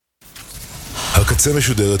הקצה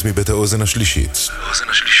משודרת מבית האוזן השלישית.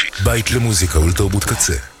 בית למוזיקה ולתרבות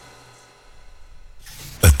קצה.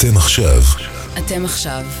 אתם עכשיו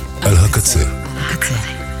על הקצה.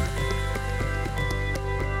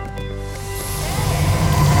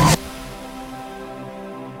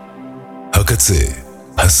 הקצה,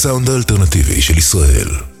 הסאונד האלטרנטיבי של ישראל.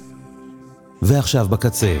 ועכשיו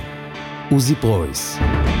בקצה, עוזי פרויס.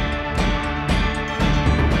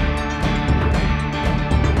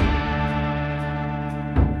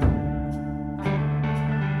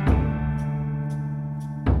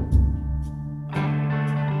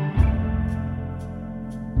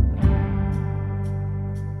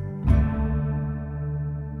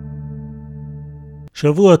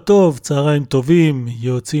 שבוע טוב, צהריים טובים,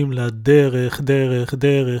 יוצאים לדרך,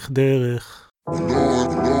 דרך.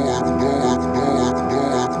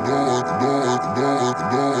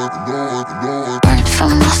 Burnt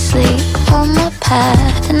from my sleep, all my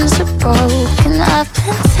patterns are broken. I've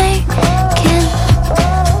been thinking,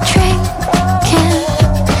 drinking,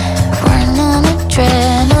 burning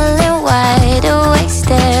adrenaline, wide awake,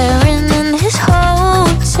 staring in his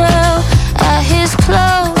hotel at his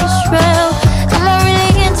clothes rail. Am I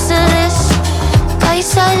really into this?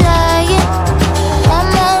 Is I lying? One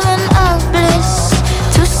moment of bliss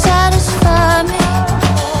to satisfy me.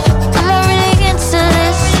 Am I really into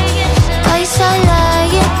this? Is I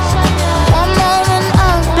lying? One moment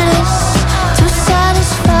of bliss to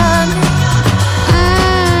satisfy me.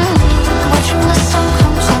 Watching the sun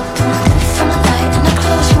comes up in a different light, and I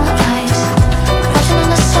close my eyes. Watching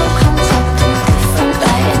the sun comes up in a different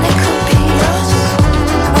light, and it could be us.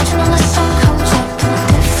 Watching the sun comes up in a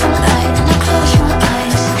different light, and I close my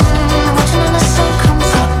eyes. Watching the sun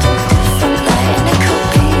comes up in a different light, and it could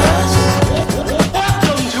be us.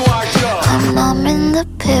 I'm numbing the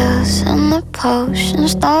pills and the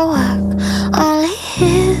potions don't work. Only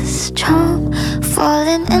his charm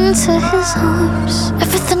falling into his arms.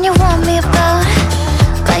 Everything you want me about,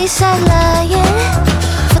 but you said lying.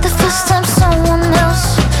 For the first time, someone else.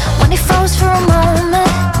 When he froze for a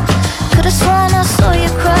moment, could've sworn I saw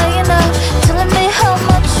you crying out, telling me how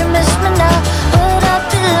much you miss me now. But I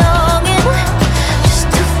belonging just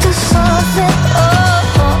to feel something.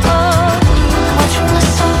 Watching the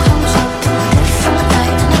sun comes up in a different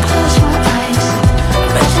light, and I close my eyes.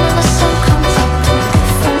 Watching the sun comes up in a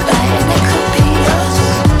different light, and it could be us.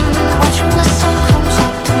 Watching the sun comes up in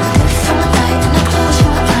a different light,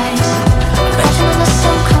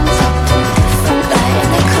 and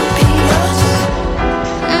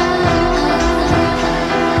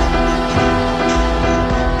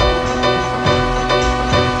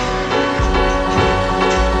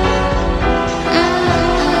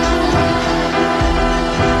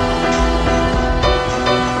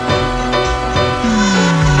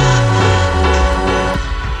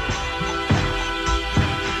I close my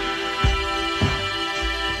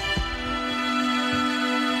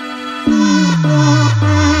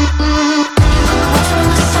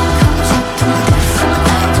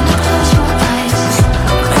eyes.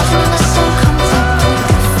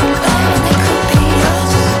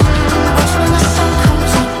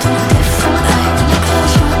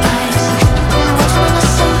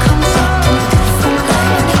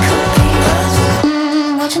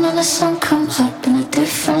 Watching the sun comes up in a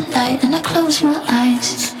different light, and it could be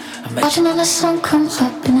us. Watching the sun comes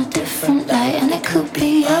up in a different light, and it could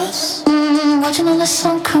be us. Watching the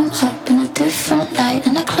sun comes up in a different light,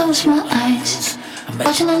 and I close my eyes.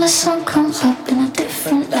 Watching the sun comes up in a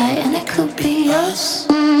different light, and it could be us.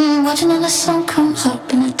 Watching the sun comes up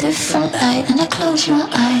in a different light, and I close my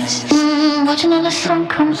eyes. Watching the sun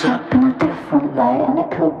comes up in a different light, and it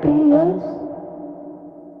could be us.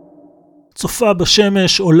 צופה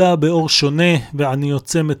בשמש, עולה באור שונה, ואני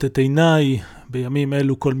עוצמת את עיניי. בימים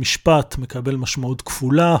אלו כל משפט מקבל משמעות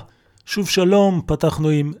כפולה. שוב שלום, פתחנו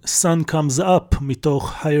עם Sun Comes Up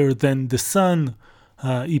מתוך Higher Than the Sun,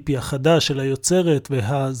 ה-EP החדש של היוצרת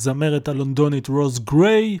והזמרת הלונדונית רוז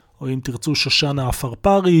גריי, או אם תרצו שושנה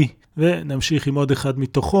אפרפרי, ונמשיך עם עוד אחד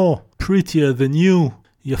מתוכו, Prettier Than You,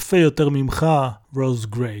 יפה יותר ממך, רוז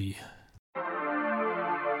גריי.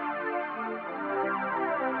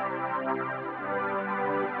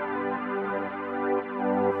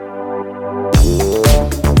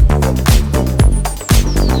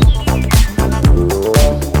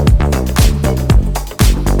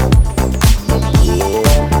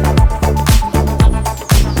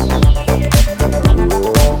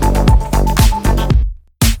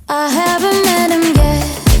 I haven't met him yet,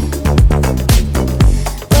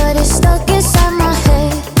 but it's stuck inside my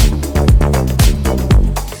head.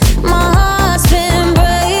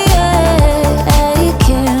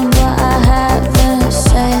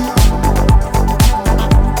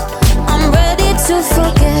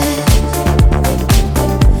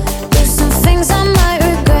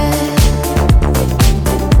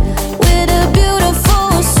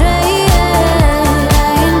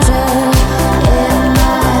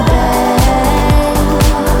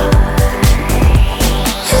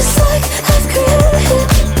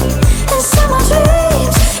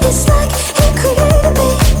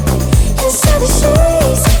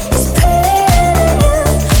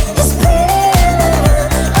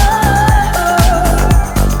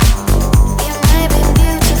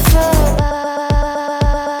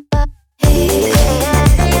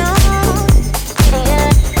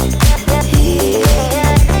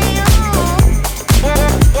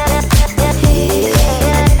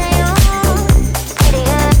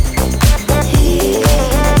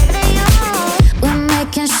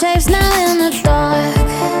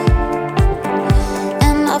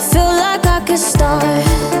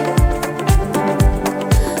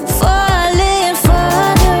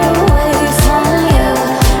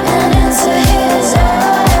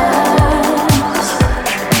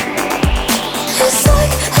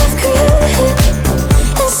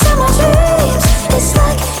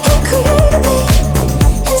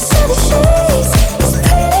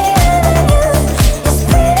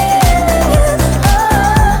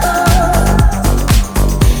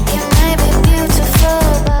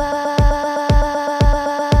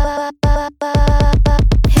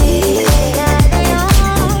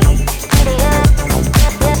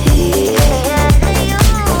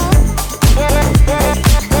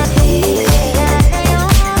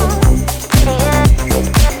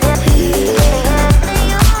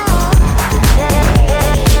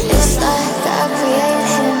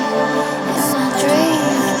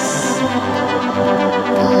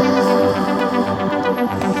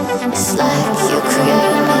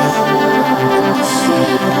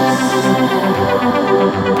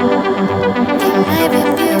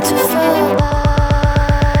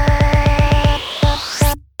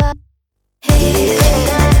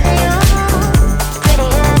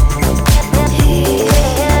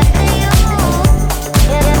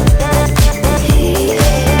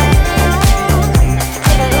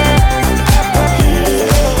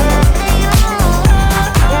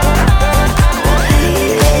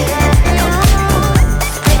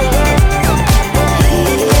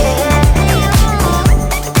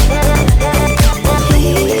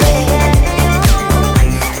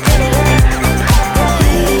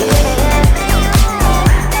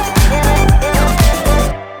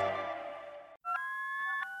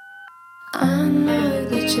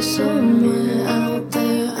 that you're somewhere out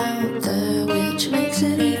there, which makes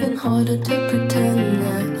it even harder to pretend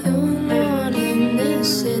that you're not in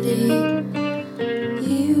this city.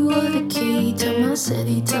 You are the key to my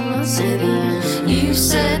city, to my city. You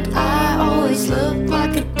said I always look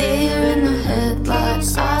like a deer in the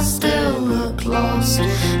headlights. I still look lost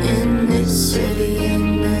in this city,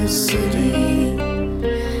 in this city.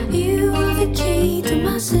 You are the key to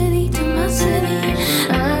my city, to my city.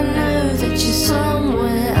 I know that you're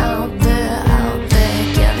somewhere out there,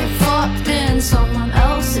 getting fucked in someone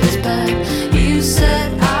else's bed. You said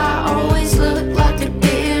I always look like a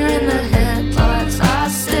deer in the headlights. I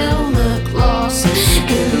still look lost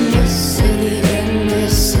in this city, in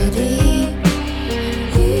this city.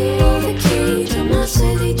 You are the key to my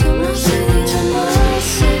city, to my city, to my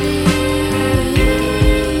city.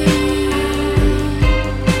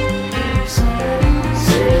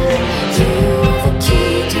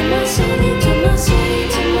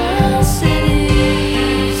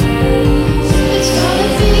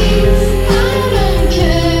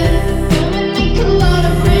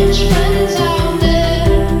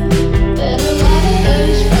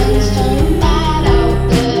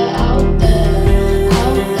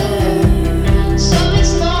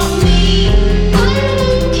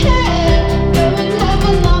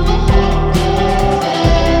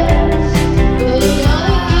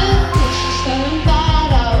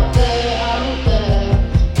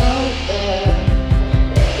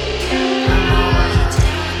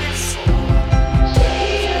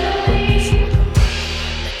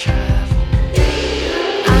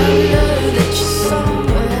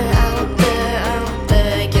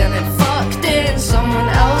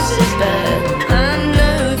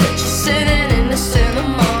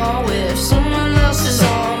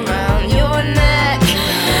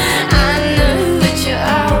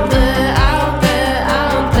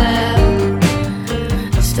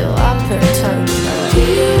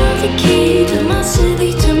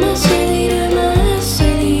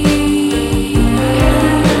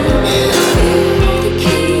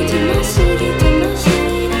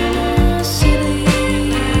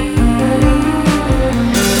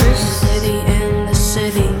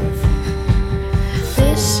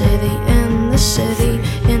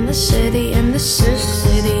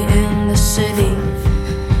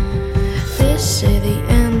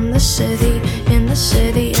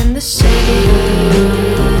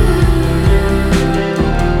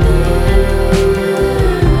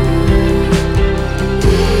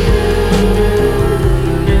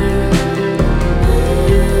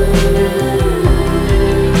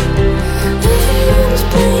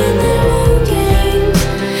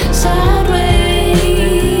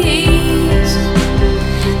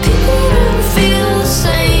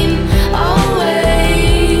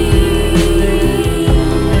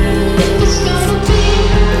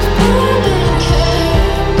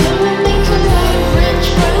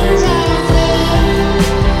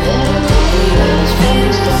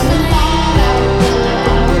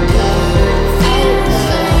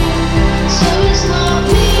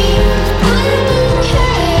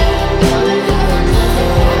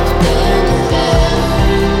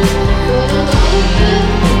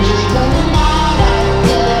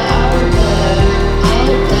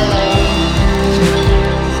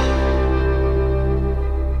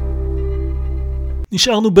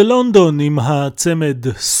 נשארנו בלונדון עם הצמד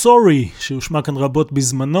Sorry, שהושמע כאן רבות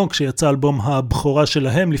בזמנו כשיצא אלבום הבכורה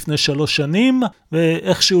שלהם לפני 3 שנים,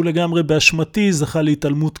 ואיכשהו לגמרי באשמתי זכה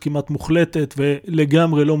להתעלמות כמעט מוחלטת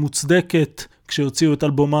ולגמרי לא מוצדקת כשהוציאו את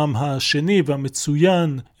אלבומם השני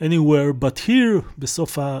והמצוין Anywhere But Here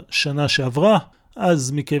בסוף השנה שעברה.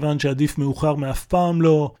 אז מכיוון שעדיף מאוחר מאף פעם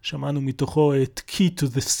לא, שמענו מתוכו את Key to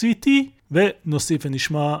the City, ונוסיף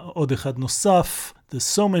ונשמע עוד אחד נוסף, There's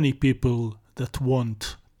so many people that want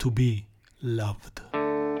to be loved.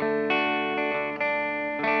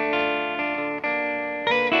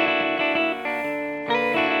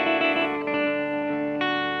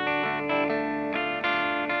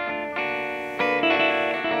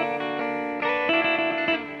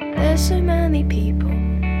 There's so many people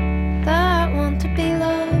that want to be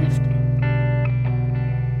loved,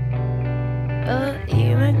 but you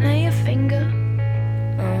won't lay your finger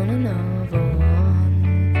on another one.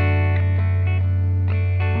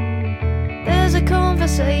 There's a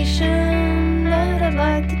conversation that I'd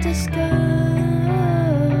like to discuss,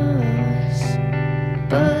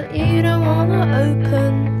 but you don't want to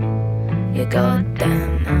open your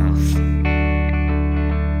goddamn mouth.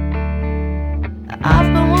 I've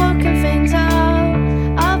been working things out,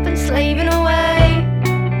 I've been slaving away,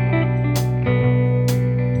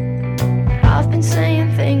 I've been saying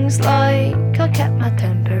things like I kept my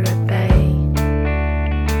temper at bay.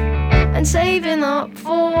 and saving up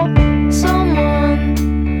for someone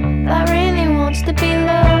that really wants to be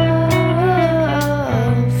loved.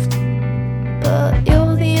 But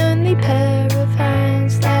you're the only pair of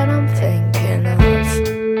hands that I'm thinking of.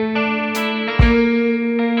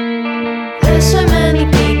 There's so many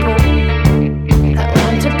people that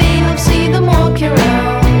want to be loved, see them walk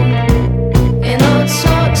around in odd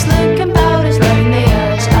socks, looking about as lonely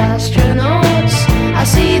as astronauts. I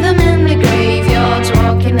see them in the graveyards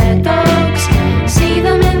walking their dogs, see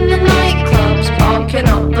them in the nightclubs barking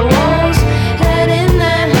up the walls, head in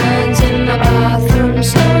their hands in the bathroom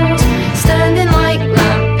stalls, standing like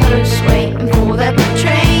lampposts waiting for their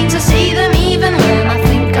trains. I see them even when I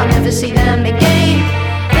think I'll never see them again.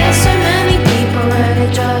 There's so many people and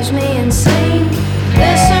it drives me insane.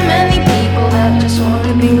 There's so many people that just want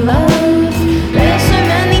to be loved. There's so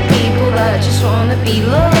many people that just want to be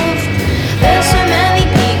loved. There's so many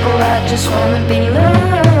people that just want to be loved.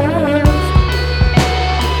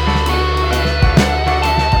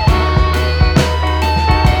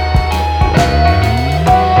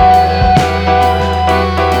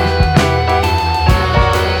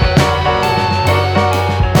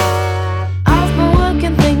 I've been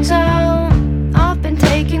working things out, I've been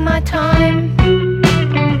taking my time.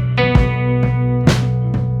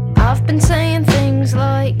 I've been saying things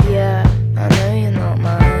like, yeah, I know you're not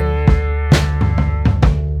mine.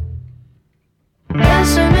 There's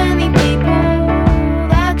so many people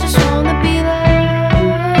that just wanna be loved,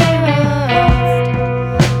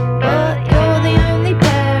 but you're the only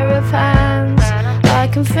pair of hands I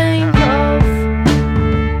can think of.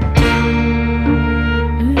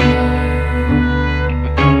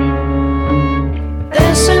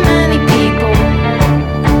 There's so many people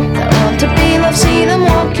that want to be loved, see them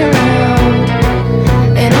walk around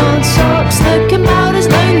in odd socks, looking about as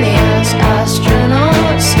lonely as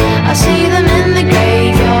astronauts. I see them in the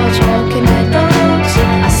graveyards walking their dogs,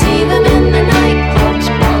 I see them in the nightclubs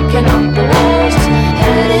barking up the walls,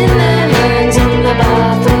 head in their hands in the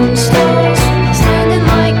bathroom stalls, standing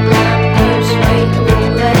like lampposts waiting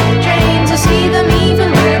for their trains. I see them even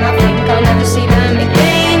when I think I'll never see them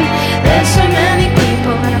again. There's so many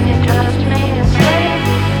people and it drives me insane.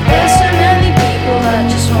 There's so many people that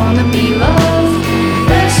just wanna be loved.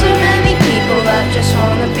 There's so many people that just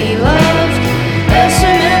wanna be loved. There's so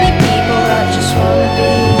many people that just wanna be.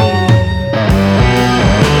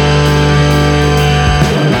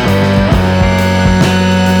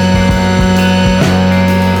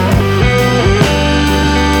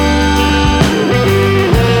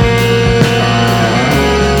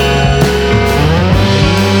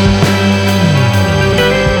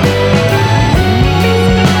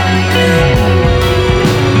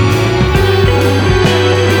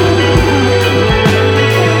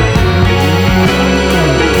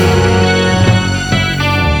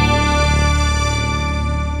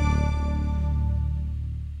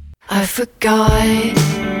 I forgot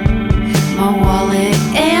my wallet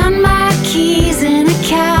and my keys in a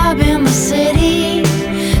cab in the city,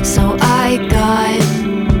 so I got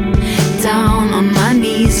down on my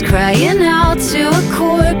knees crying out to a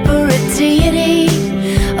corporate deity.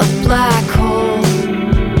 A black hole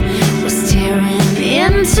was tearing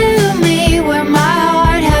into me where my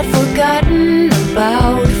heart had forgotten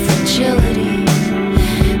about fragility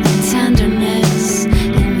and tenderness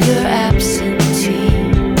in your absentee.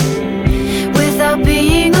 Without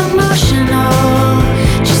being emotional,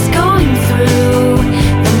 just going through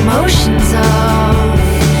the motions of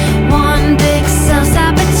one big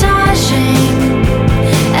self-sabotaging,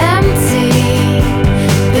 empty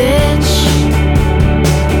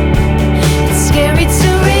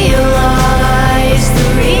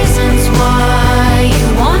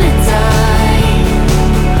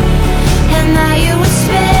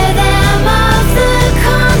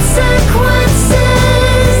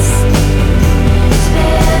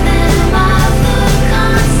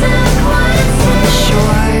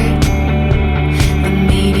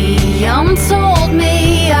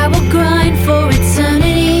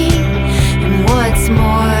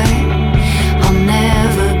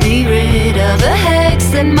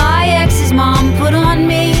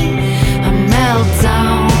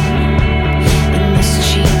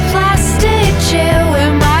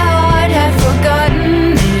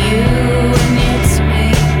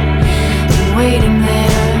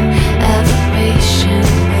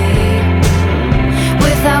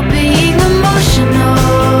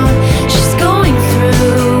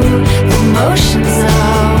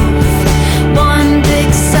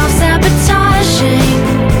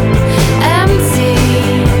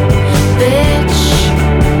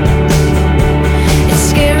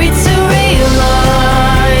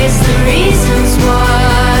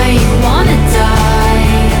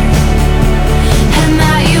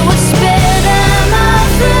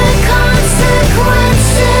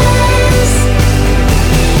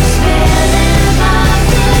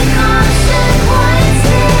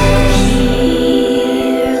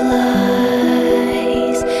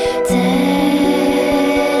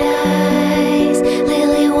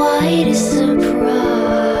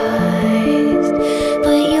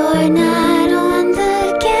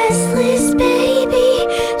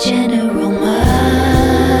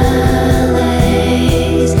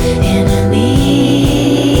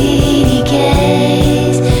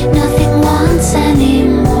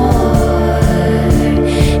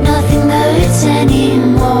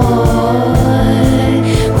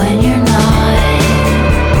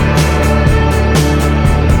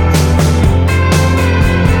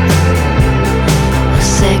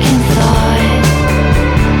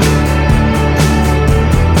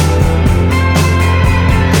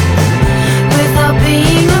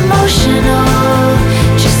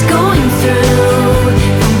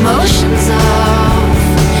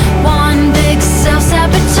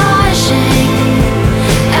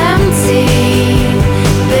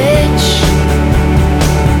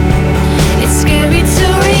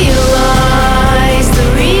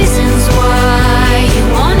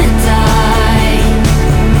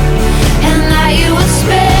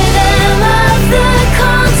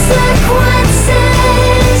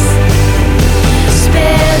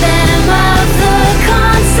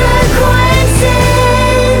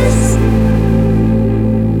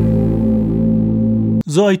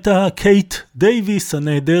הייתה קייט דייביס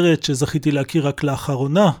הנהדרת שזכיתי להכיר רק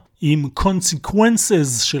לאחרונה, עם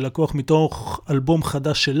Consequences שלקוח מתוך אלבום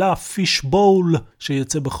חדש שלה, Fish Bowl,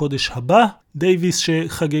 שיצא בחודש הבא. דייביס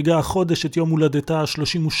שחגגה החודש את יום הולדתה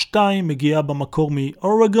ה-32, מגיעה במקור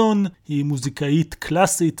מאורגון, היא מוזיקאית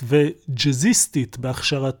קלאסית וג'זיסטית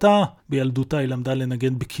בהכשרתה. בילדותה היא למדה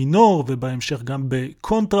לנגן בכינור ובהמשך גם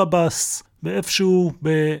בקונטרבאס. ואיפשהו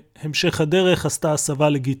בהמשך הדרך עשתה הסבה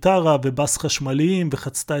לגיטרה ובס חשמליים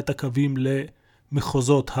וחצתה את הקווים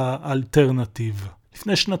למחוזות האלטרנטיב.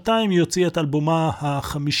 לפני שנתיים היא הוציאה את אלבומה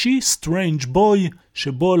החמישי, Strange Boy,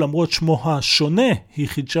 שבו למרות שמו השונה, היא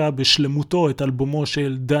חידשה בשלמותו את אלבומו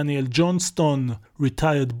של דניאל ג'ונסטון,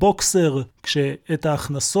 Retired Boxer, כשאת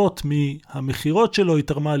ההכנסות מהמחירות שלו היא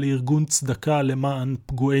תרמה לארגון צדקה למען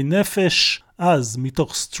פגועי נפש. אז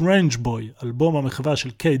מתוך Strange Boy, אלבום המחווה של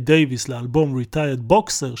קייט דייביס לאלבום Retired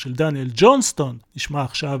Boxer של דניאל ג'ונסטון, נשמע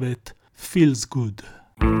עכשיו את Feels Good.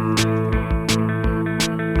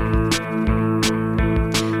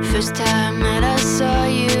 First time that I saw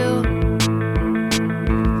you,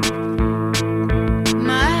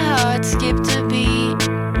 my heart skipped a beat.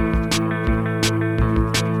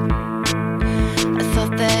 I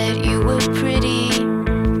thought that you were pretty.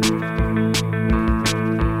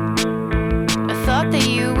 I thought that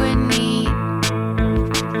you were neat.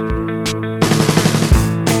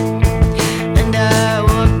 And I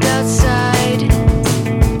walked outside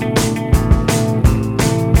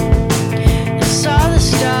and saw the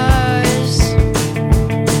stars.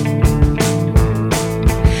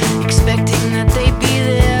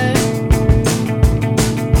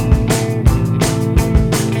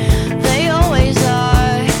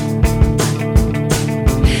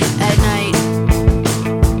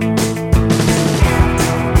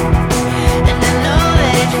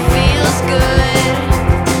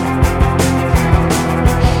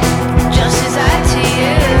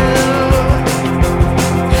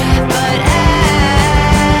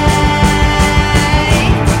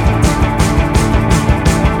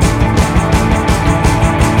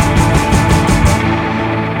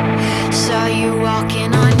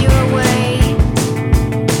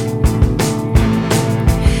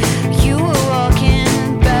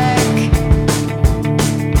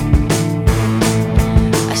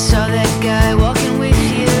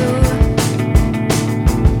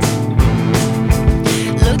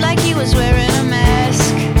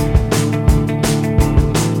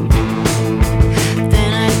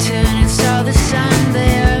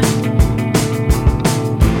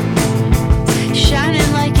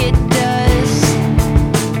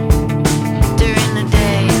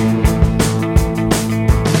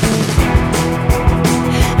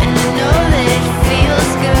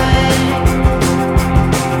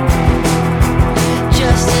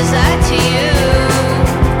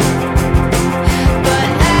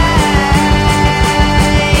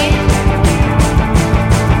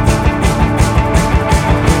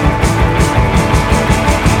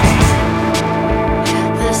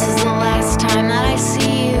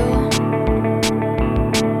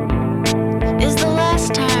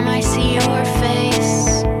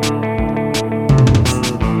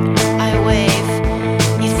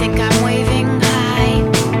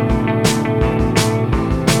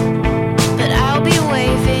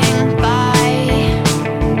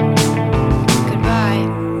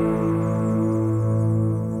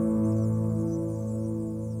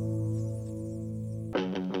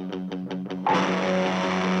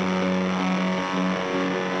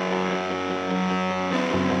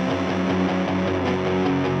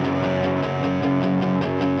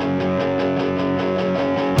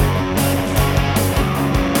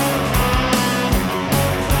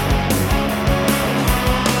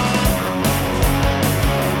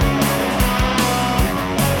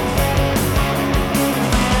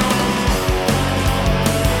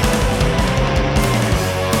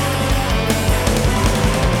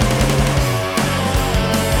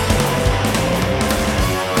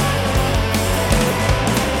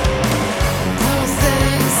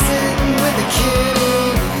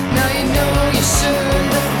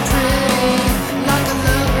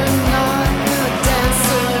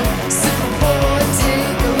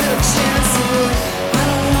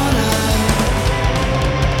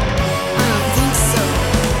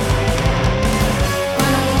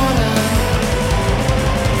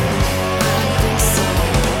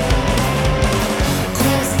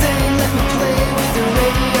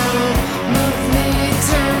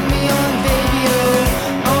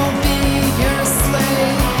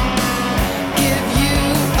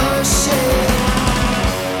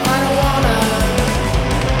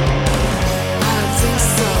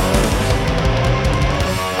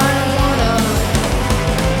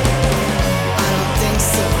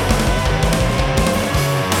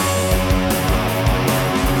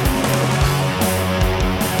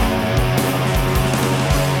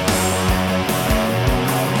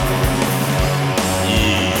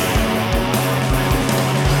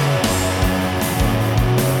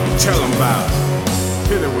 on.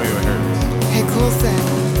 Hit it where it hurts. Hey, cool thing.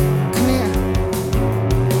 Come here.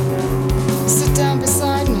 Sit down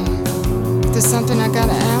beside me. There's something I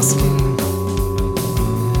gotta ask you.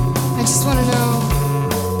 I just wanna know,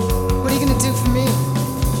 what are you gonna do for me?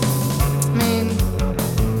 I mean,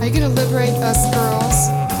 are you gonna liberate us girls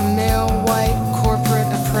from male, white, corporate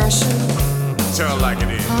oppression? Tell it like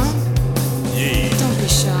it is. Huh? Yeah. Don't be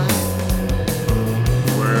shy.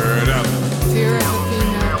 Word up. Fear of the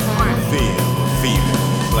female planet. Female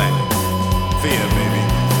planet. Fear, baby.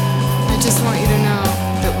 I just want you to know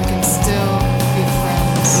that we can still be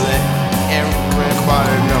friends. Let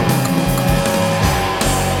everybody know.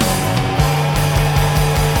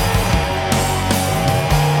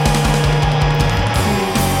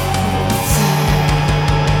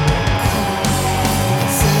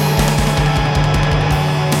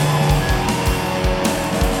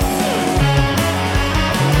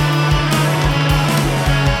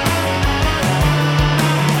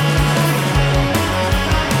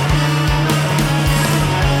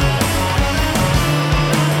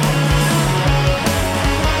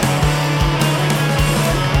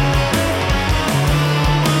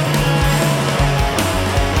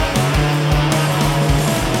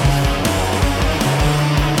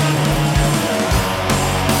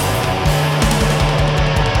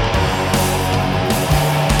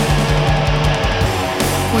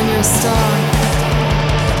 When you're a star,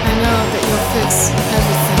 I know that you'll fix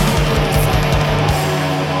everything.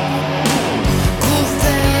 Cool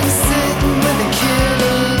thing sitting with a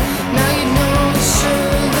kitty. Now you know you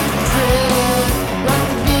sure look pretty. Rock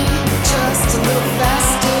the beat just a little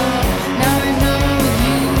faster. Now I know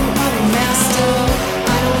you are the master.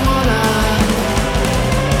 I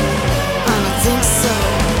don't think so.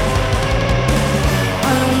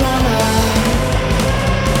 I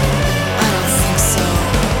don't think so.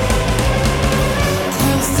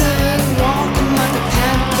 Cool thing walking like a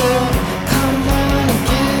panther. Come on and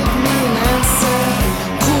give me an answer.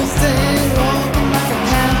 Cool thing walking like a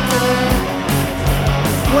panther.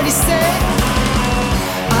 What'd he say?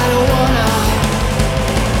 I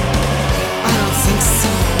don't think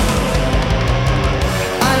so.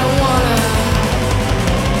 I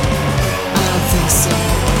don't think so.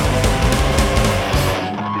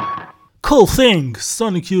 Cool Thing,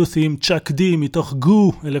 סוניק יות' עם צ'אק די מתוך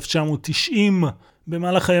גו 1990.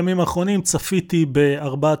 במהלך הימים האחרונים צפיתי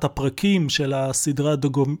בארבעת הפרקים של הסדרה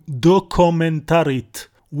דוקומנטרית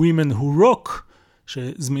Women Who Rock,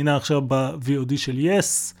 שזמינה עכשיו ב-VOD של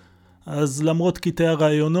Yes. אז למרות קטעי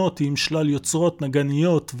הרעיונות עם שלל יוצרות,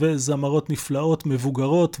 נגניות וזמרות נפלאות,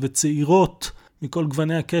 מבוגרות וצעירות מכל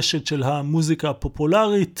גווני הקשת של המוזיקה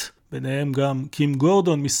הפופולרית, ביניהם גם קים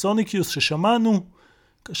גורדון מסוניק יות' ששמענו,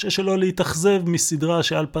 קשה שלא להתאכזב מסדרה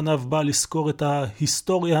שעל פניו באה לזכור את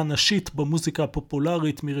ההיסטוריה הנשית במוזיקה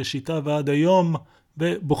הפופולרית מראשיתה ועד היום,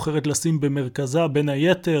 ובוחרת לשים במרכזה בין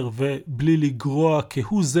היתר ובלי לגרוע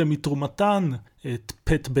כהוא זה מתרומתן את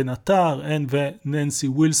פט בנטר, אן וננסי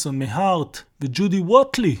ווילסון מהארט וג'ודי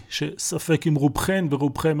ווטלי, שספק אם רובכן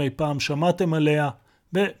ורובכם אי פעם שמעתם עליה,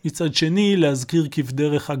 ומצד שני להזכיר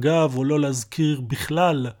כבדרך אגב או לא להזכיר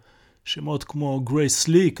בכלל שמות כמו גרייס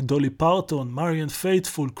ליק, דולי פרטון, מריאן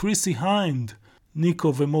פייטפול, קריסי היינד,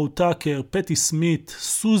 ניקו ומו טאקר, פטי סמית,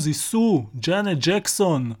 סוזי סו, ג'אנט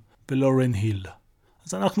ג'קסון ולורן היל.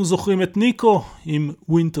 אז אנחנו זוכרים את ניקו עם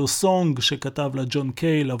ווינטר סונג שכתב לה ג'ון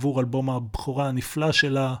קייל עבור אלבום הבכורה הנפלא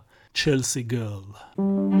שלה, צ'לסי גרל.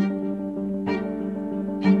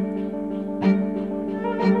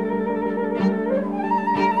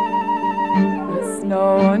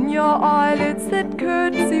 Snow on your eyelids that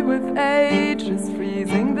curtsy with age is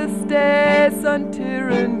freezing the stairs on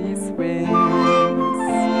tyranny swings.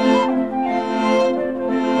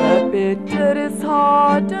 The bitterness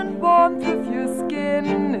heart and warmth of your skin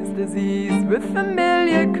is disease with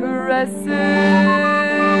familiar caresses.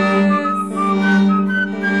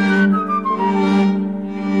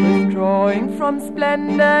 Withdrawing from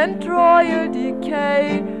splendor and royal decay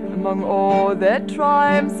among all their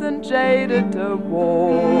triumphs and jaded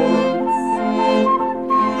awards.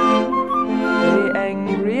 The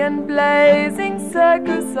angry and blazing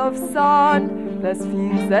circus of sun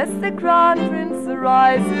blasphemes as the crown prince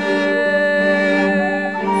arises.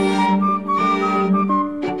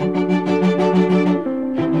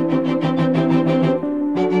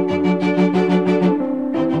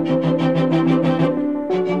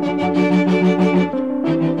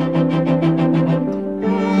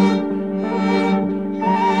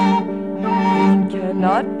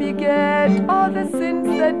 Not beget all the sins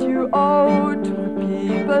that you owe to the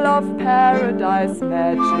people of paradise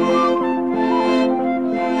magic.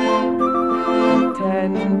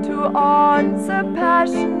 tend to answer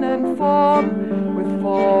passion and form with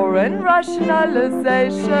foreign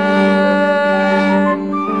rationalization.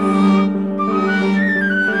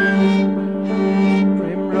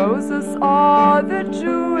 Primroses are the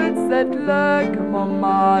jewels that lurk among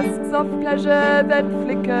masks of pleasure that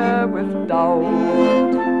flicker with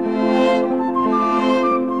doubt.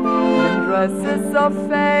 Dresses of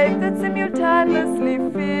faith that simultaneously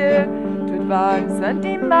fear to advance and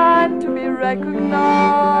demand to be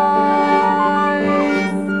recognized.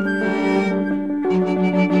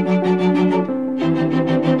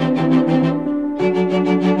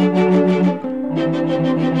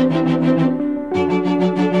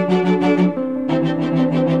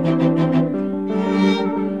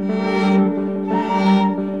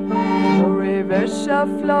 The river shall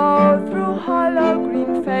flow through hollow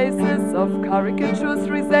green faces of caricatures,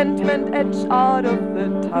 resentment etched out of the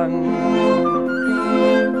tongue.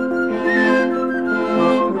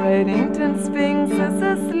 Bradenton Sphinx is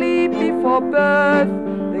asleep before birth,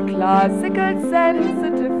 the classical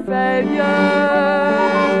sensitive failures.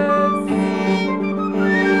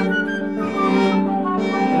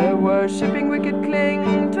 The worshipping wicked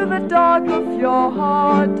cling to the dark of your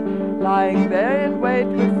heart, lying there in wait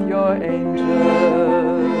with your angels.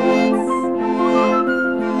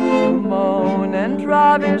 Moan and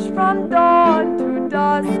ravish from dawn to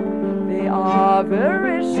dusk, they are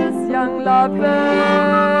avaricious young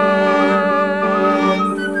lovers.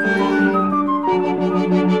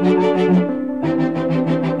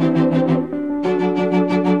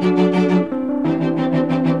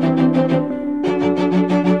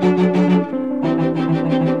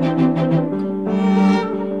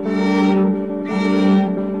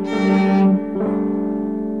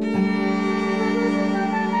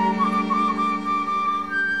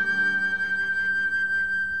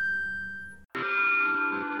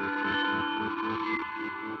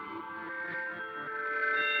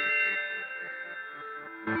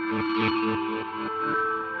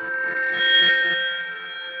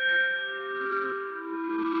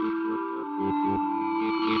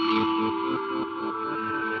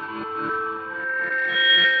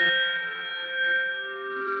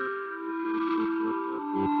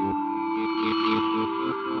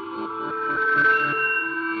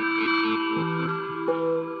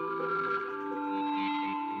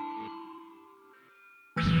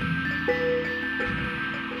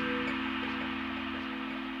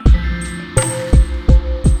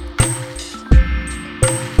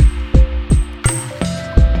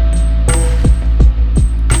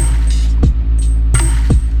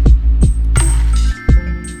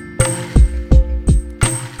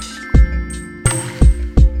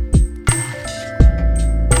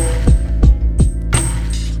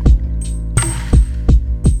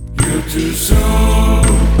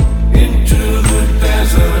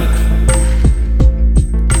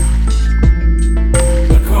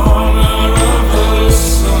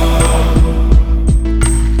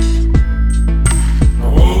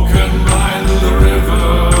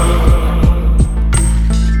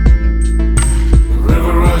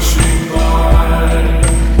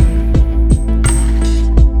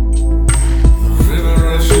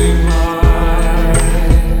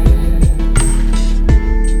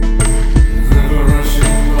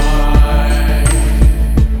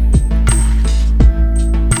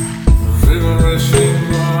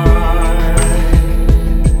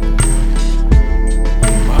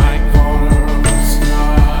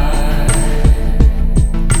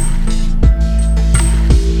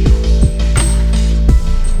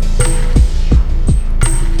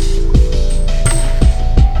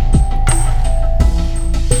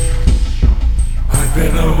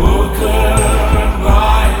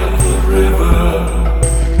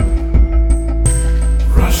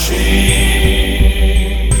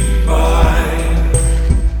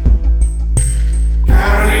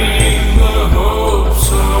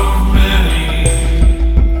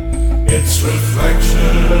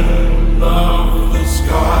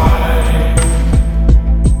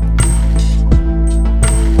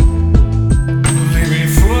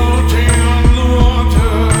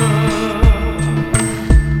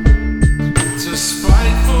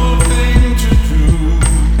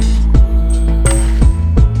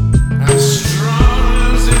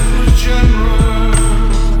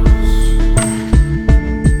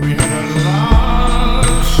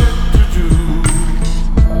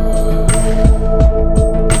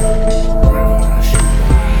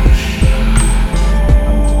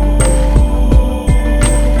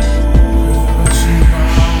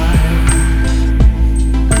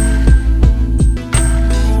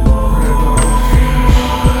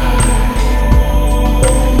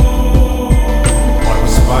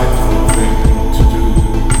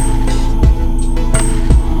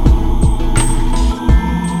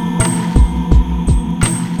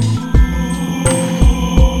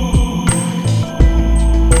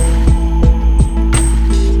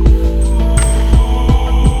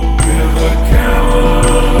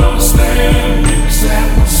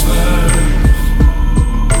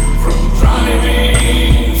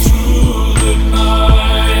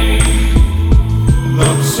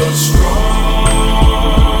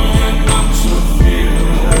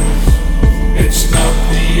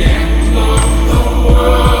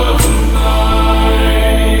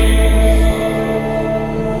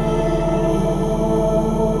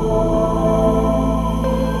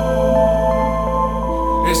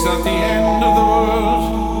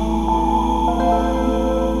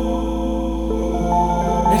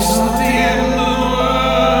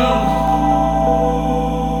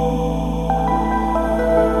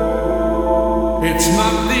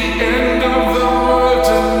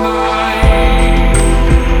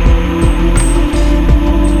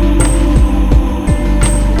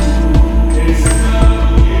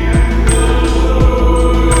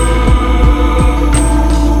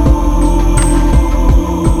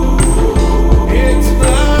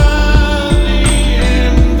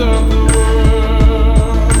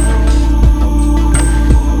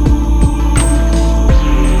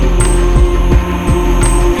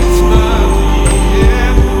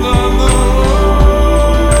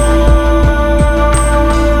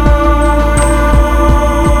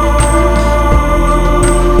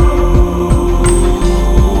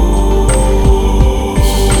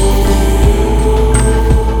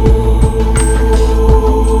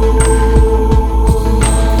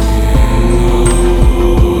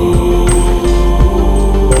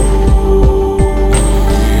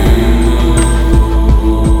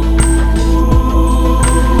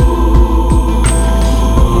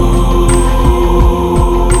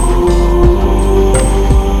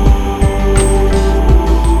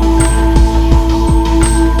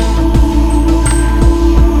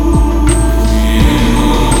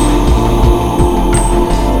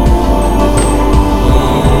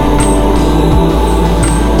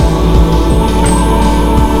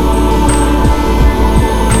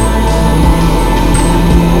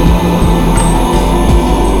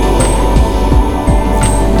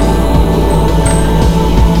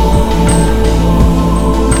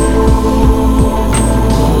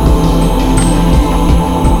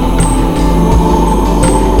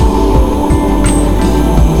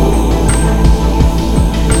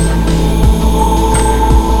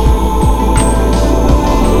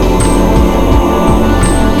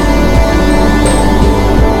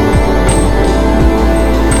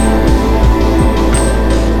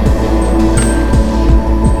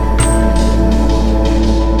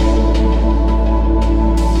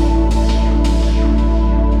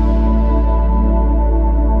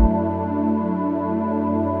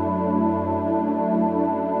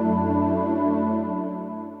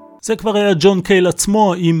 זה כבר היה ג'ון קייל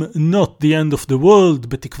עצמו עם Not the End of the World,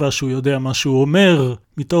 בתקווה שהוא יודע מה שהוא אומר,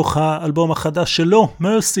 מתוך האלבום החדש שלו,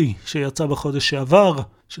 Mercy, שיצא בחודש שעבר,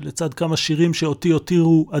 שלצד כמה שירים שאותי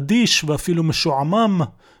הותירו אדיש ואפילו משועמם,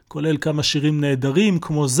 כולל כמה שירים נהדרים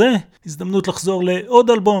כמו זה, הזדמנות לחזור לעוד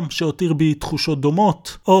אלבום שהותיר בי תחושות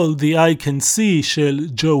דומות, All the I Can See של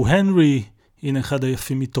ג'ו הנרי, הנה אחד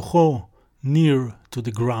היפים מתוכו, Near to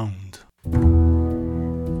the Ground.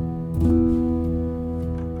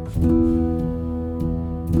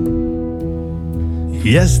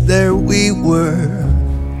 Yes, there we were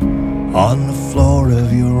on the floor of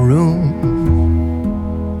your room,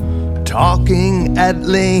 talking at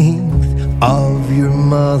length of your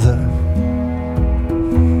mother,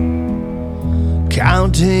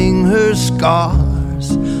 counting her scars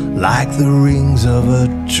like the rings of a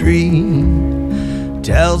tree,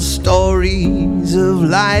 tell stories of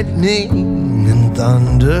lightning and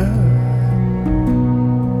thunder.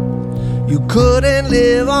 You couldn't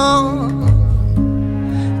live on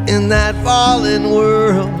in that fallen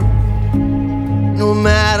world, no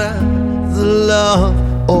matter the love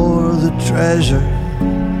or the treasure,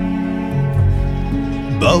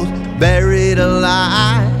 both buried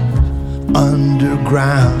alive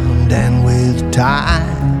underground, and with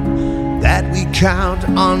time that we count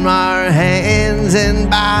on our hands and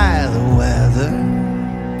by the weather.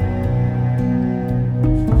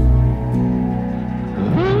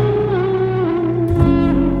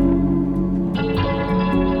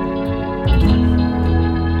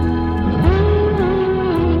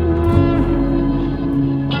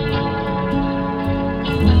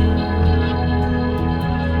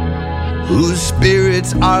 Whose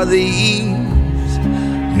spirits are these,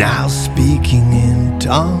 now speaking in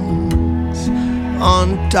tongues, on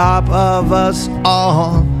top of us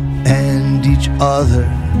all and each other,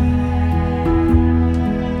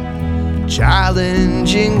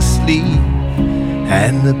 challenging sleep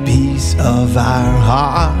and the peace of our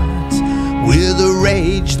hearts, with a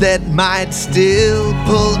rage that might still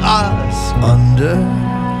pull us under,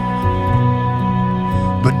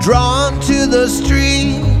 but drawn to the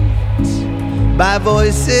street by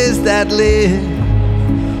voices that live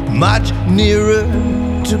much nearer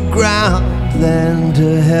to ground than to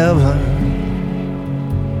heaven.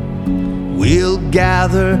 We'll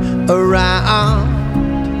gather around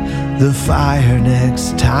the fire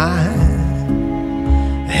next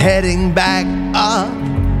time, heading back up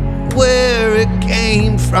where it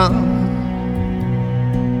came from.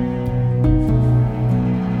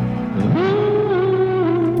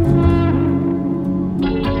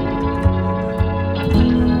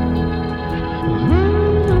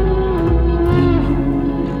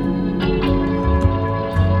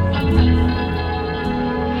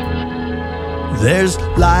 There's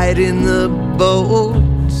light in the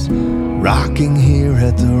boats, rocking here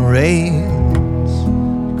at the rails,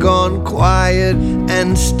 gone quiet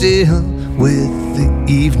and still with the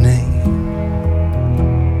evening,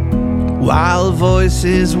 while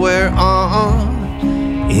voices were on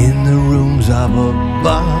in the rooms up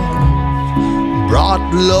above, brought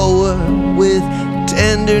lower with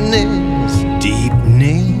tenderness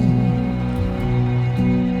deepening,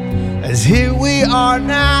 as here we are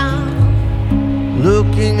now,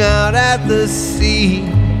 looking out at the sea,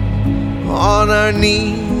 on our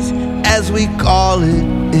knees as we call it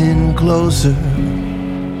in closer,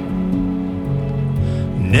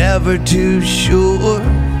 never too sure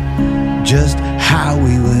just how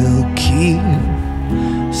we will keep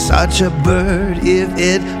such a bird if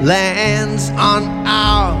it lands on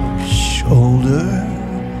our shoulder.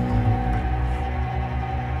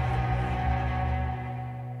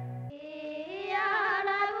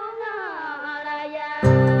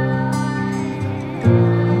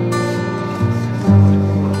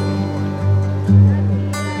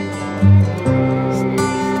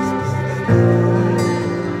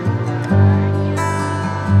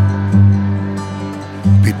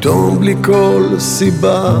 פתאום בלי כל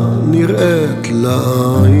סיבה נראית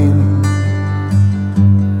לעין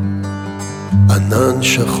ענן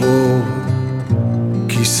שחור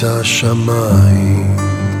כיסה שמיים,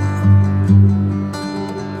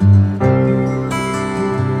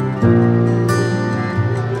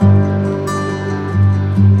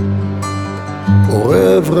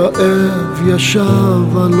 עורב רעב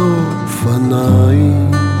ישב על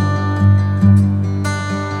אופניים,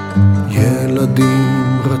 ילדים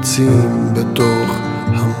רצים בתוך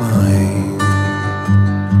המים,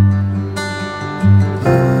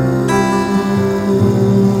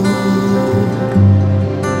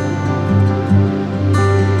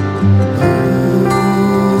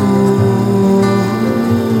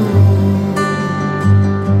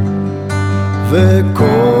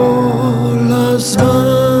 וכל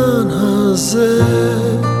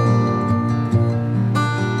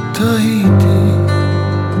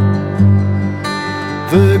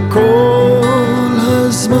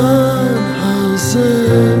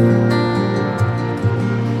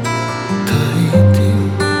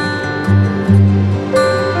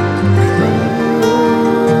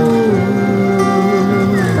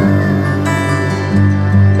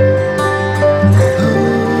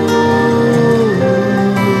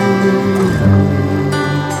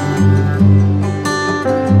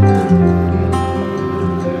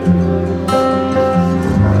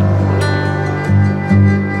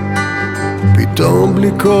יום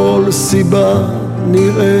בלי כל סיבה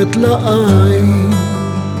נראית לעין,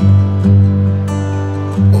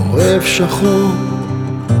 עורף שחור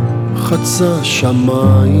חצה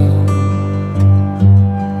שמיים,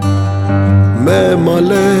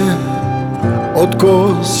 ממלא עוד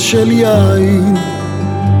כוס של יין,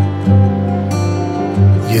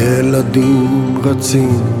 ילדים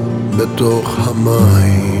רצים בתוך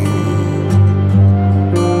המים,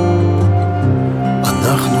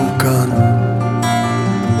 אנחנו כאן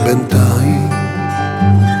בינתיים.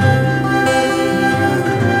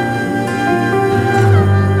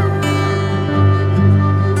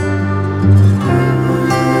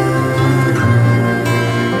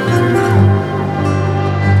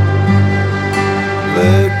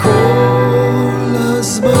 וכל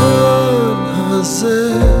הזמן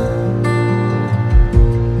הזה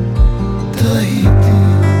תהיתי,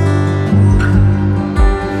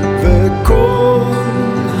 וכל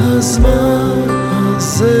הזמן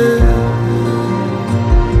הזה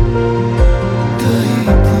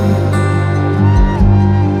תהיתי,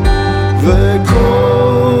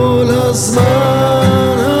 וכל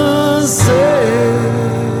הזמן הזה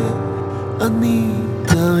אני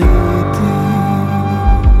תהיתי.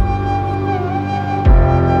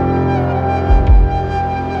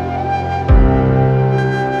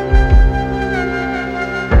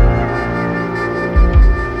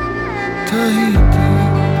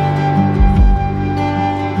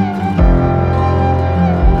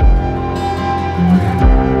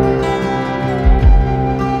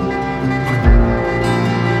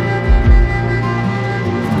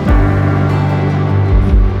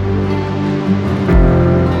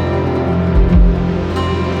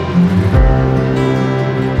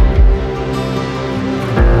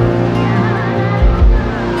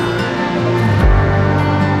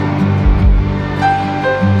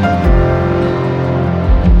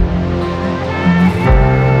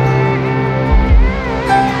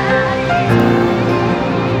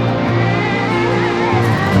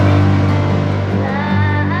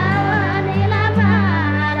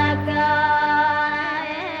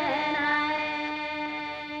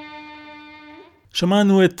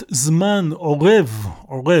 שמענו את זמן עורב,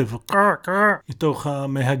 מתוך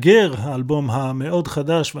המהגר, האלבום המאוד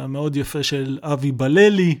חדש והמאוד יפה של אבי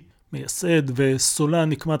בללי, מייסד וסולן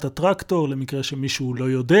נקמת הטרקטור, למקרה שמישהו לא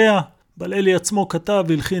יודע. בללי עצמו כתב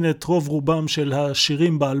והלחין את רוב רובם של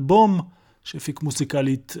השירים באלבום, שהפיק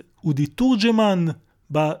מוסיקלית אודי תורג'מן.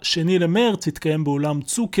 בשני למרץ התקיים באולם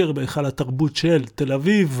צוקר בהיכל התרבות של תל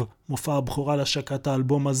אביב, מופע הבכורה להשקת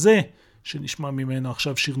האלבום הזה, שנשמע ממנו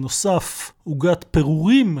עכשיו שיר נוסף, עוגת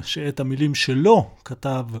פירורים, שאת המילים שלו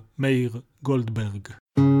כתב מאיר גולדברג.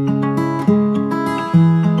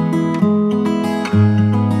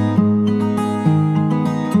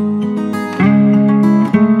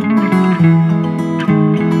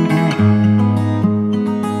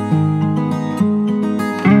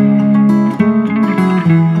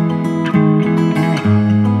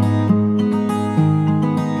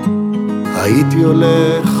 הייתי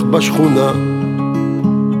הולך בשכונה,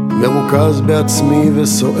 מרוכז בעצמי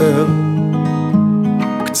וסוער,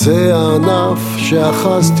 קצה הענף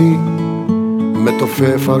שאחזתי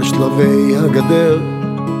מתופף על שלבי הגדר,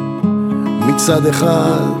 מצד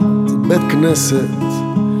אחד בית כנסת,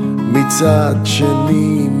 מצד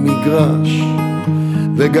שני מגרש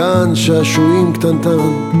וגן שעשועים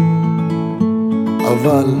קטנטן,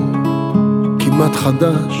 אבל כמעט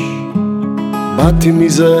חדש. באתי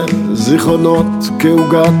מזה זיכרונות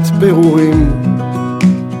כעוגת פירורים,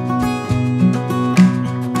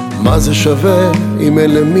 מה זה שווה אם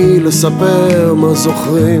אין למי לספר מה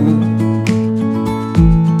זוכרים.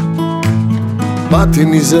 באתי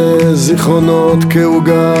מזה זיכרונות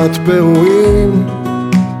כעוגת פירורים,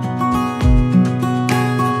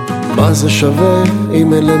 מה זה שווה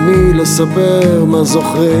אם אין למי לספר מה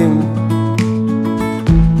זוכרים.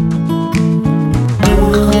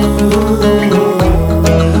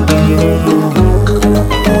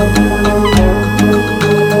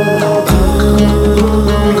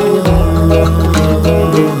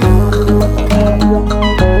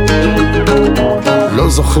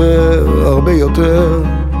 לא זוכר הרבה יותר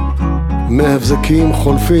מהבזקים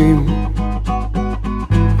חולפים,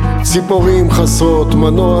 ציפורים חסרות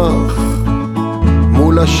מנוח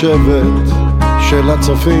מול השבט של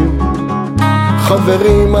הצופים,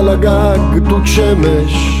 חברים על הגג, דוד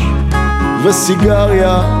שמש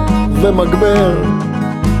וסיגריה ומגבר.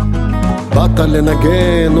 באת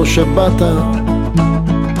לנגן או שבאת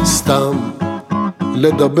סתם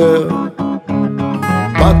לדבר?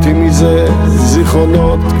 באתי מזה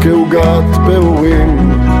זיכרונות כעוגת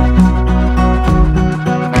פירורים,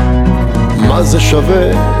 מה מה זה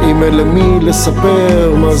שווה אם אין למי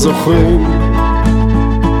לספר מה זוכרים?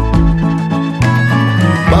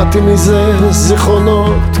 באתי מזה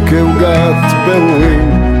זיכרונות כעוגת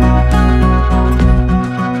פירורים,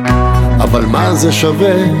 אבל מה זה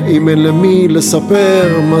שווה אם אין למי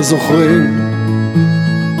לספר מה זוכרים?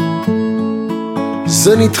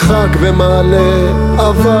 זה נדחק ומעלה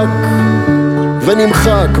אבק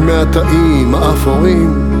ונמחק מהתאים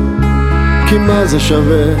האפורים, כי מה זה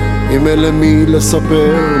שווה אם אין למי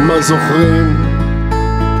לספר מה זוכרים?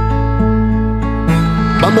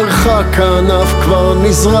 במרחק הענף כבר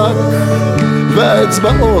נזרק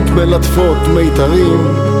והאצבעות מלטפות מיתרים,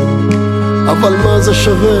 אבל מה זה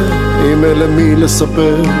שווה אם אין למי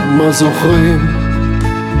לספר מה זוכרים?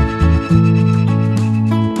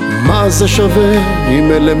 מה זה שווה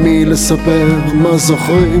אם אין למי לספר מה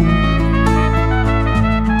זוכרים?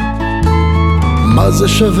 מה זה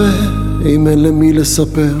שווה אם אין למי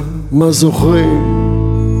לספר מה זוכרים?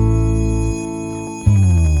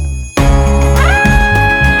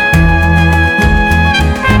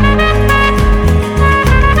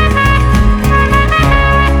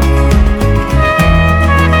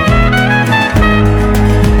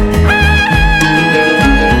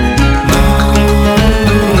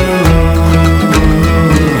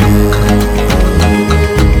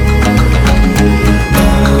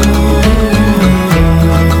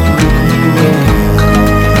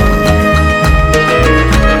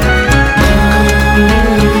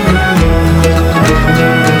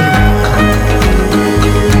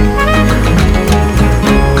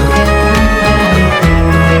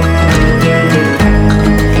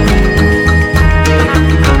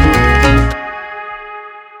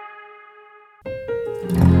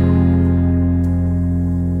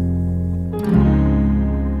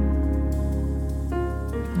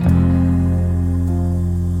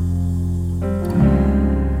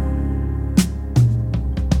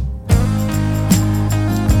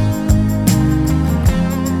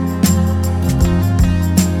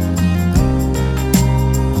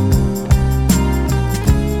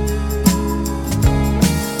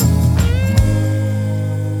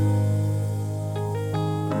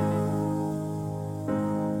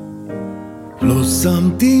 לא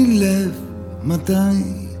שמתי לב מתי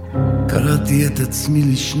קראתי את עצמי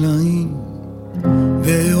לשניים,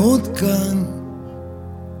 ועוד כאן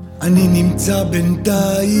אני נמצא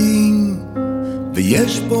בינתיים,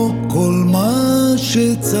 ויש פה כל מה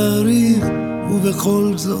שצריך,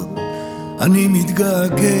 ובכל זאת אני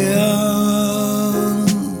מתגעגע.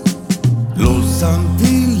 לא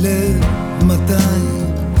שמתי לב מתי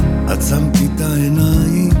עצמתי את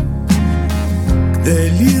העיניים כדי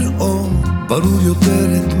לראות ברור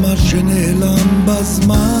יותר את מה שנעלם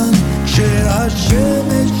בזמן,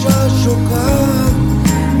 כשהשמש השוקעת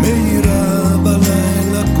מאירה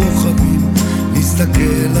בלילה כוכבים,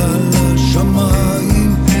 נסתכל על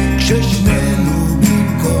השמיים כששנינו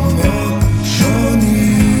במקומות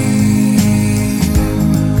שונים.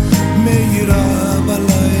 מאירה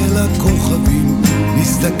בלילה כוכבים,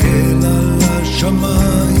 נסתכל על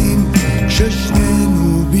השמיים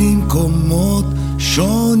כששנינו במקומות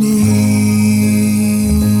שונים.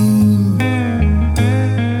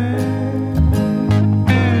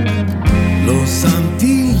 לא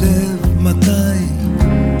שמתי לב מתי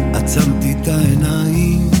עצמתי את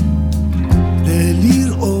העיניים כדי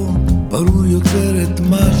לראות ברור יותר את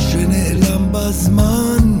מה שנעלם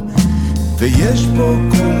בזמן, ויש פה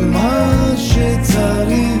כל מה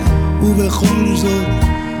שצריך, ובכל זאת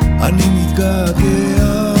אני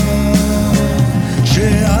מתגעגע.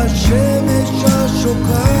 שהשמש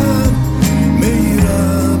השוקעת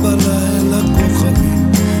מאירה בלילה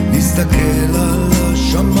כוכבים, נסתכל על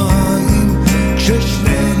השמיים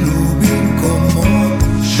כששנינו במקומות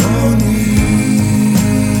שונים.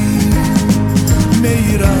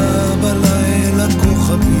 מאירה בלילה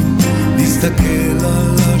כוכבים, נסתכל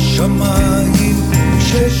על השמיים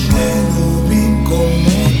כששנינו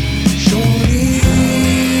במקומות שונים.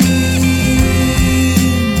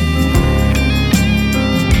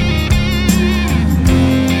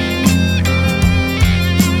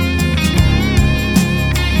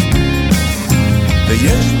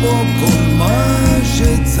 ויש פה כל מה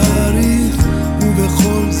שצריך,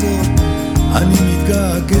 ובכל זאת אני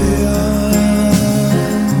מתגעגע.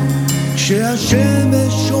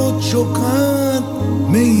 כשהשמש עוד שוקעת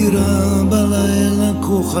מאירה בלילה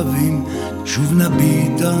כוכבים, שוב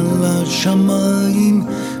נביט על השמיים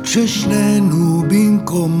כששנינו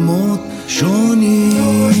במקומות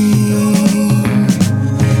שונים.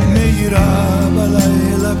 מאירה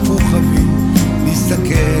בלילה כוכבים,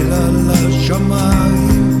 נסתכל על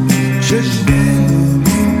השמיים כששנינו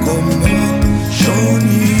במקומות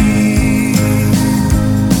שונים.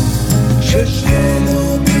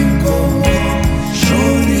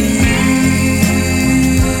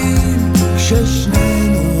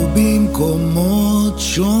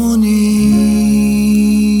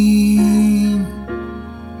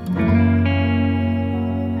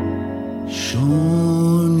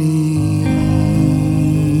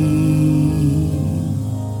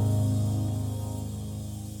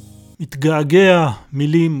 מתגעגע,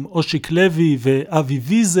 מילים אושיק לוי ואבי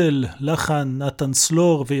ויזל, לחן נתן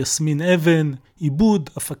סלור ויסמין אבן, עיבוד,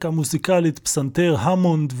 הפקה מוזיקלית, פסנתר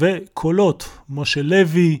המונד וקולות, משה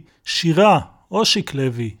לוי, שירה, אושיק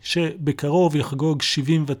לוי, שבקרוב יחגוג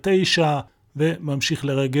 79 וממשיך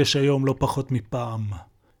לרגש היום לא פחות מפעם.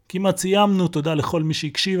 כמעט סיימנו, תודה לכל מי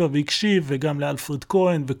שהקשיבה והקשיב, וגם לאלפרד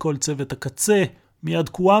כהן וכל צוות הקצה. מיד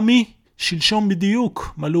קוואמי, שלשום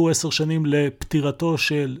בדיוק, מלאו 10 שנים לפטירתו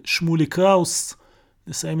של שמולי קראוס.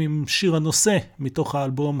 נסיים עם שיר הנושא מתוך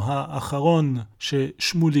האלבום האחרון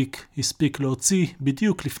ששמוליק הספיק להוציא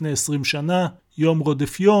בדיוק לפני 20 שנה, יום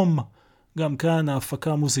רודף יום. גם כאן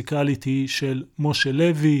ההפקה המוזיקלית היא של משה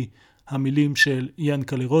לוי, המילים של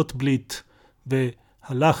ינקלה רוטבליט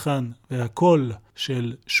והלחן והקול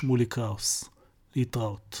של שמולי קראוס.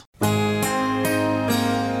 להתראות.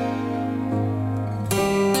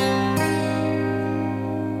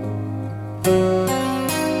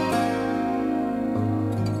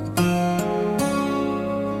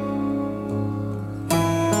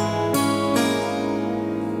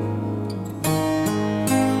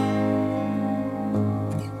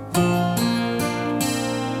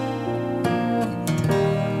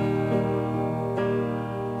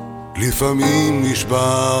 לפעמים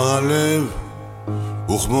נשבר הלב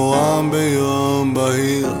וכמו רם ביום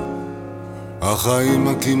בהיר החיים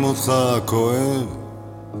מכים אותך כואב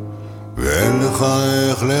ואין לך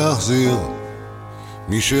איך להחזיר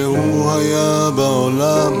מישהו היה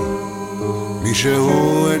בעולם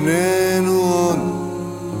מישהו איננו עוד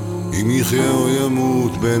אם יחיה או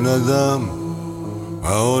ימות בן אדם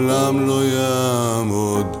העולם לא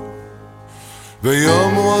יעמוד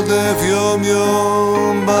ויום רודף יום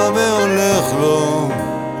יום בא והולך לו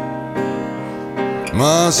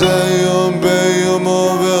מעשה יום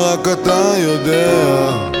ביומו ורק אתה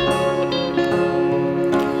יודע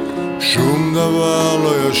שום דבר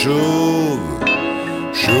לא ישוב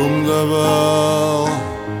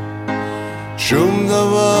שום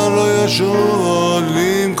דבר לא ישוב עוד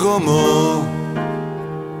למקומו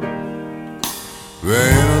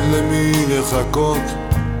ואין עוד למי לחכות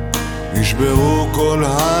נשברו כל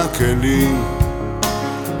הכלים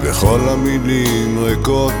וכל המילים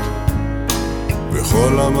ריקות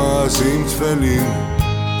וכל המעשים תפלים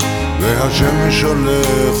והשמש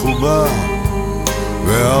הולך ובא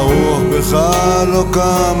והרוח בך לא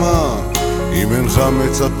קמה אם אינך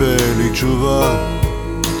מצפה לי תשובה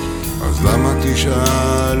אז למה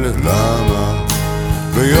תשאל למה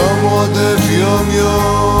ויום רודף יום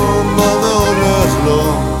יום מה והולך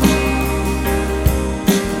לו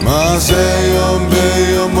מעשה יום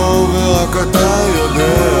ביומו ורק אתה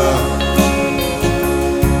יודע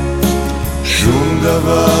שום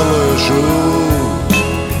דבר לא ישוב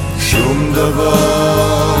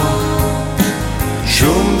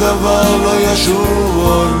שום דבר לא ישוב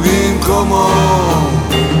עוד למקומו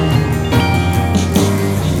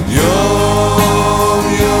יום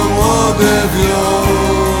יום רודף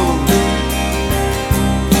יום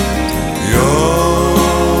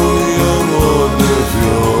יום רודף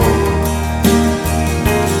יום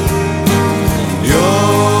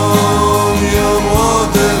יום רודף יום יום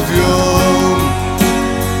רודף יום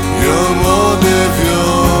יום רודף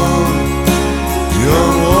יום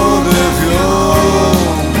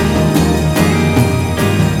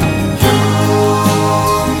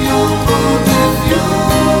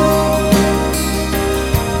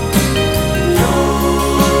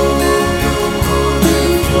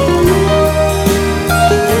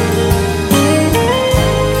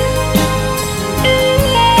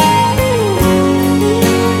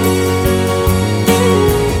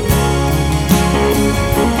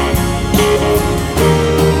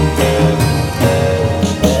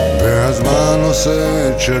עושה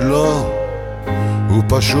את שלו הוא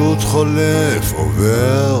פשוט חולף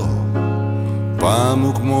עובר פעם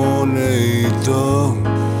הוא כמו לאיתו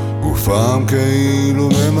ופעם כאילו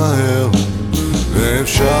ממהר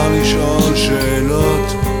ואפשר לשאול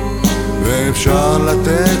שאלות ואפשר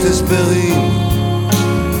לתת הסברים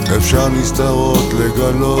אפשר נסתרות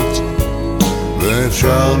לגלות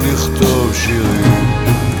ואפשר לכתוב שירים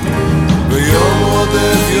ויום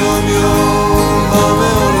רודף יום יום מה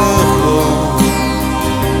והולך לו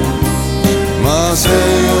מעשה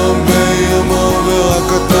יום ביומו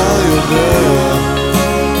ורק אתה יודע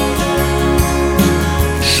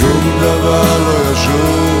שום דבר לא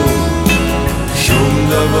ישוב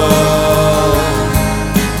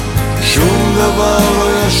שום דבר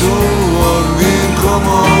לא ישוב עוד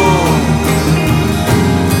במקומו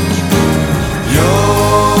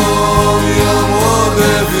יום יום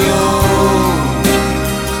רודף יום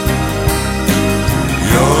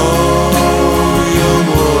יום יום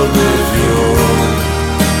רודף יום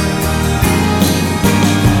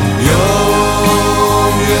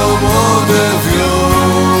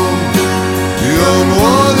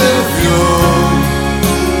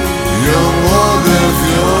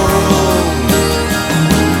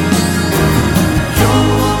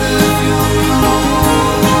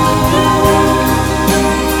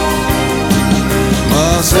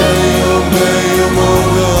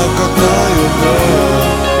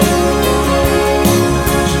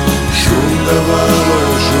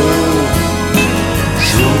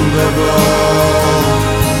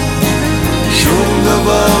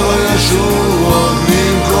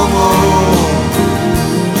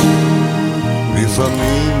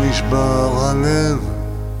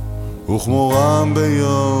וכמו רם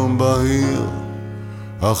ביום בהיר,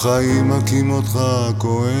 החיים מכים אותך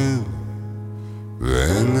כואב,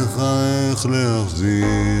 ואין לך איך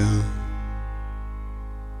להחזיר.